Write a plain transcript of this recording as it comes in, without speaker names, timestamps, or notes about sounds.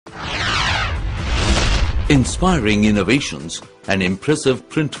Inspiring innovations and impressive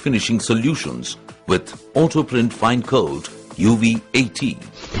print finishing solutions with Auto Print FineCoat-80 UV.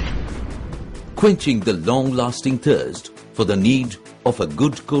 Quenching the long-lasting thirst for the need of a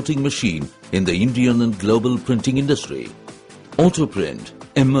good coating machine in the Indian and global printing industry, Auto Print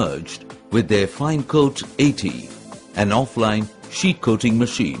emerged with their FineCoat-80, an offline sheet coating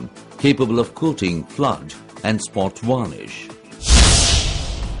machine capable of coating flood and spot varnish.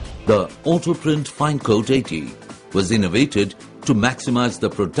 The Auto Print FineCoat-80 was innovated to maximize the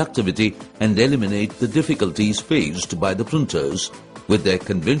productivity and eliminate the difficulties faced by the printers with their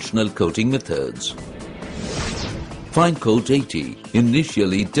conventional coating methods. FineCoat-80,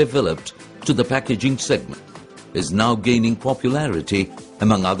 initially developed to the packaging segment, is now gaining popularity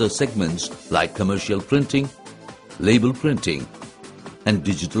among other segments like commercial printing, label printing, and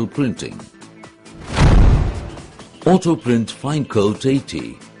digital printing. Auto Print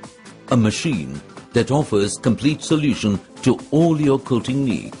FineCoat-80, a machine that offers complete solution to all your coating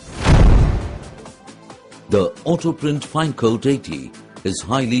needs. The Auto Print FineCoat-80 is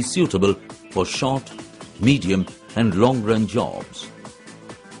highly suitable for short, medium and long-run jobs.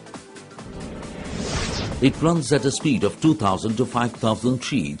 It runs at a speed of 2000 to 5000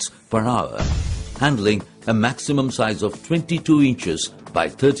 sheets per hour, handling a maximum size of 22 inches by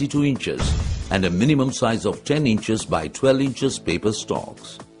 32 inches and a minimum size of 10 inches by 12 inches paper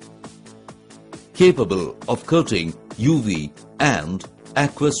stocks. Capable of coating UV and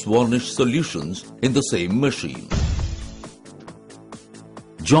aqueous varnish solutions in the same machine.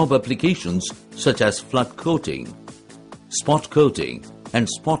 Job applications such as flood coating, spot coating and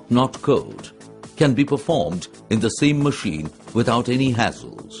spot knot coat can be performed in the same machine without any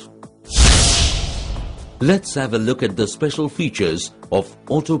hassles. Let's have a look at the special features of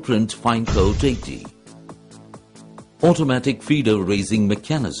Auto Print FineCoat-80. Automatic feeder raising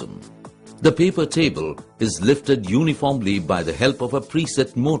mechanism. The paper table is lifted uniformly by the help of a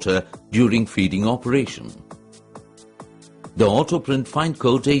preset motor during feeding operation. The Auto Print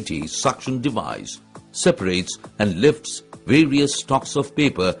FineCoat-80 suction device separates and lifts various stocks of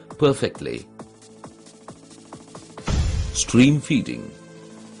paper perfectly. Stream feeding.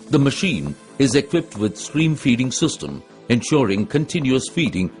 The machine is equipped with stream feeding system, ensuring continuous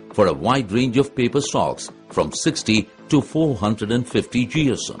feeding for a wide range of paper stocks from 60 to 450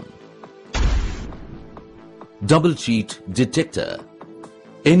 GSM. Double sheet detector.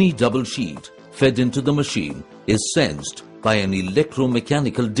 Any double sheet fed into the machine is sensed by an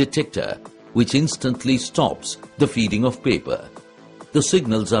electromechanical detector which instantly stops the feeding of paper. The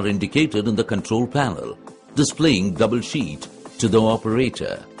signals are indicated in the control panel, displaying double sheet to the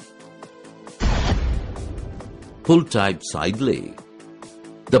operator. Pull type side lay.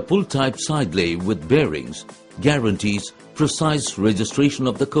 The pull type side lay with bearings guarantees precise registration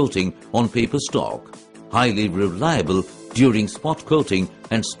of the coating on paper stock, highly reliable during spot coating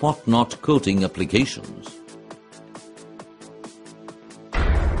and spot knot coating applications.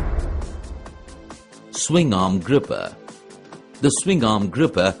 Swing arm gripper. The swing arm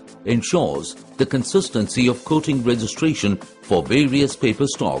gripper ensures the consistency of coating registration for various paper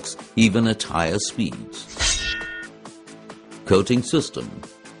stocks even at higher speeds. Coating system.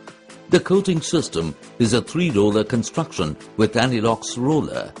 The coating system is a 3-roller construction with Anilox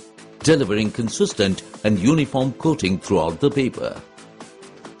roller, delivering consistent and uniform coating throughout the paper.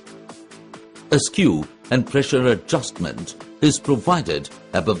 A skew and pressure adjustment is provided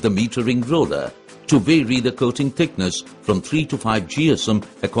above the metering roller to vary the coating thickness from 3 to 5 GSM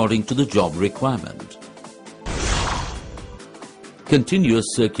according to the job requirement. Continuous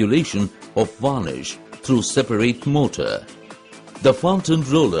circulation of varnish through separate motor. The fountain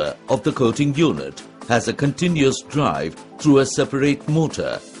roller of the coating unit has a continuous drive through a separate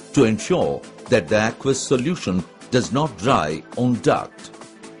motor to ensure that the aqueous solution does not dry on duct.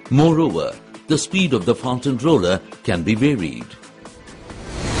 Moreover, the speed of the fountain roller can be varied.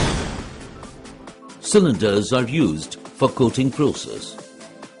 Cylinders are used for coating process.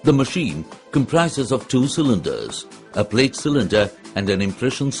 The machine comprises of 2 cylinders, a plate cylinder and an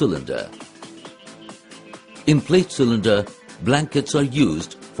impression cylinder. In plate cylinder, blankets are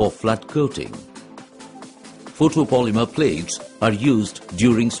used for flood coating. Photopolymer plates are used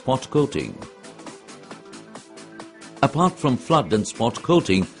during spot coating. Apart from flood and spot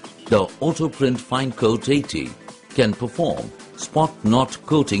coating, the Auto Print FineCoat-80 can perform spot knot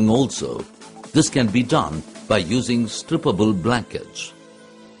coating also. This can be done by using strippable blankets.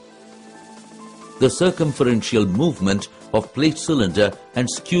 The circumferential movement of plate cylinder and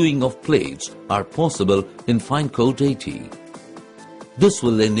skewing of plates are possible in FineCoat-80. This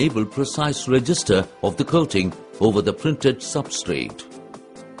will enable precise register of the coating over the printed substrate.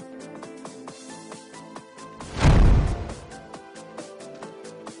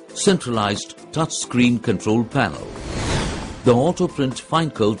 Centralized touchscreen control panel. The AutoPrint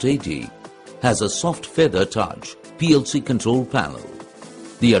FineCoat-80 has a soft feather touch PLC control panel.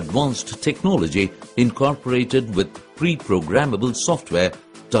 The advanced technology incorporated with pre-programmable software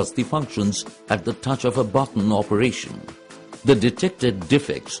does the functions at the touch of a button operation. The detected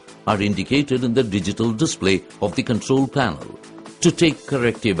defects are indicated in the digital display of the control panel to take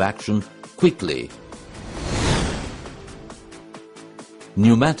corrective action quickly.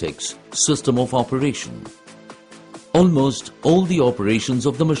 Pneumatics system of operation. Almost all the operations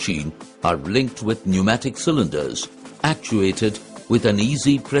of the machine are linked with pneumatic cylinders actuated with an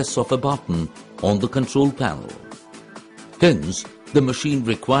easy press of a button on the control panel. Hence, the machine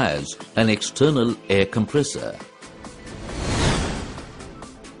requires an external air compressor.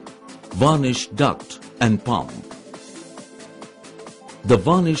 Varnish duct and pump. The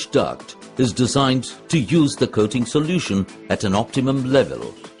varnish duct is designed to use the coating solution at an optimum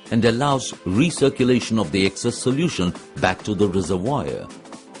level and allows recirculation of the excess solution back to the reservoir.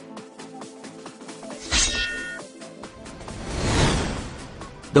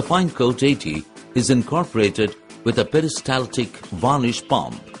 The FineCoat-80 is incorporated with a peristaltic varnish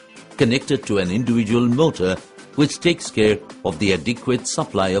pump connected to an individual motor which takes care of the adequate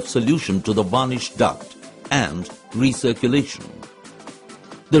supply of solution to the varnish duct and recirculation.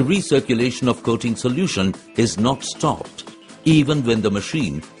 The recirculation of coating solution is not stopped even when the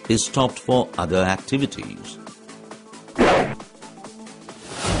machine is stopped for other activities.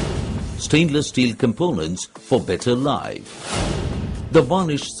 Stainless steel components for better life. The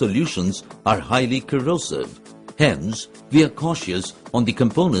varnish solutions are highly corrosive. Hence, we are cautious on the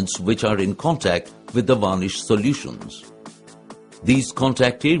components which are in contact with the varnish solutions. These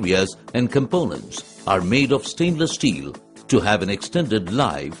contact areas and components are made of stainless steel to have an extended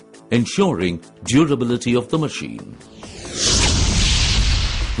life, ensuring durability of the machine.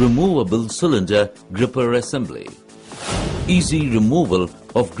 Removable cylinder gripper assembly. Easy removal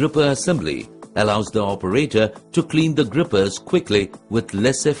of gripper assembly allows the operator to clean the grippers quickly with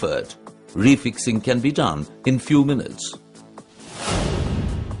less effort. Refixing can be done in few minutes.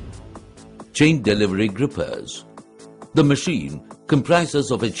 Chain delivery grippers. The machine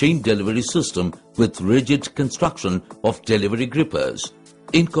comprises of a chain delivery system with rigid construction of delivery grippers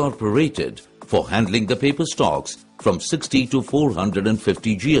incorporated for handling the paper stocks from 60 to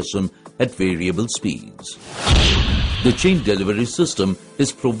 450 GSM at variable speeds. The chain delivery system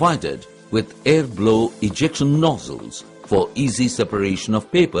is provided with air blow ejection nozzles for easy separation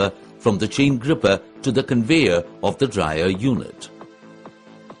of paper from the chain gripper to the conveyor of the dryer unit.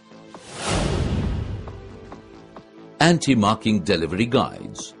 Anti-marking delivery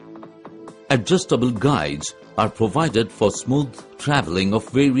guides. Adjustable guides are provided for smooth traveling of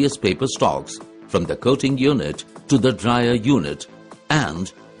various paper stocks from the coating unit to the dryer unit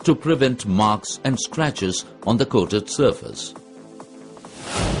and to prevent marks and scratches on the coated surface.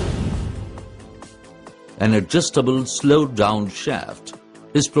 An adjustable slow-down shaft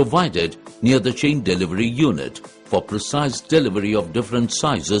is provided near the chain delivery unit for precise delivery of different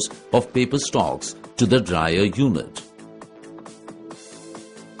sizes of paper stocks to the dryer unit.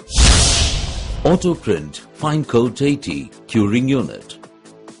 AutoPrint FineCoat-80 Curing Unit.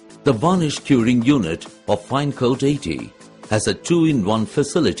 The varnish curing unit of FineCoat-80 has a 2-in-1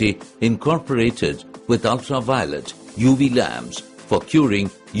 facility incorporated with ultraviolet UV lamps for curing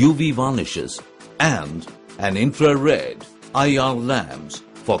UV varnishes and an infrared IR lamps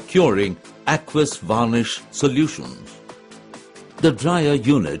for curing aqueous varnish solutions. The dryer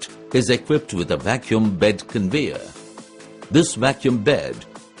unit is equipped with a vacuum bed conveyor. This vacuum bed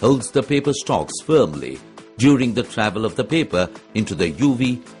holds the paper stocks firmly during the travel of the paper into the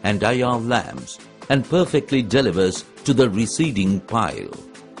UV and IR lamps and perfectly delivers to the receding pile.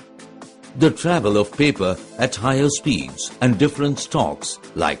 The travel of paper at higher speeds and different stocks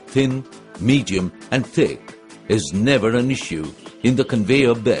like thin, medium and thick is never an issue in the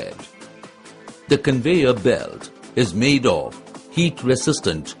conveyor bed. The conveyor belt is made of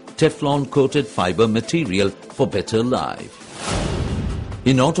heat-resistant Teflon-coated fiber material for better life.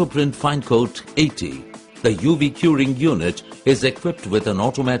 In AutoPrint FineCoat-80, the UV curing unit is equipped with an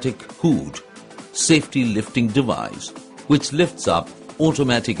automatic hood, safety lifting device, which lifts up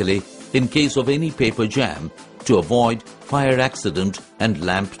automatically in case of any paper jam to avoid fire accident and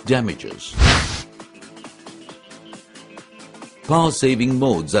lamp damages. Power-saving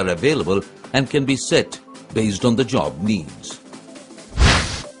modes are available and can be set based on the job needs.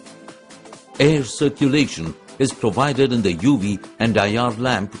 Air circulation is provided in the UV and IR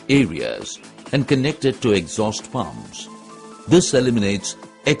lamp areas and connected to exhaust pumps. This eliminates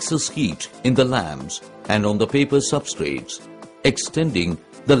excess heat in the lamps and on the paper substrates extending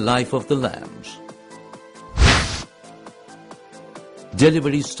the life of the lamps.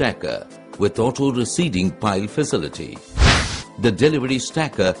 Delivery stacker with auto-receding pile facility. The delivery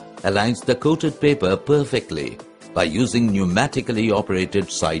stacker aligns the coated paper perfectly by using pneumatically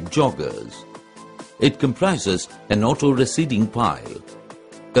operated side joggers. It comprises an auto-receding pile.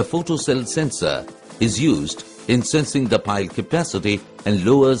 A photocell sensor is used in sensing the pile capacity and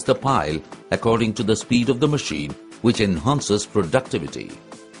lowers the pile according to the speed of the machine, which enhances productivity.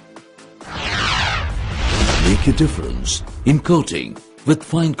 Make a difference in coating with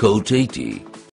FineCoat-80.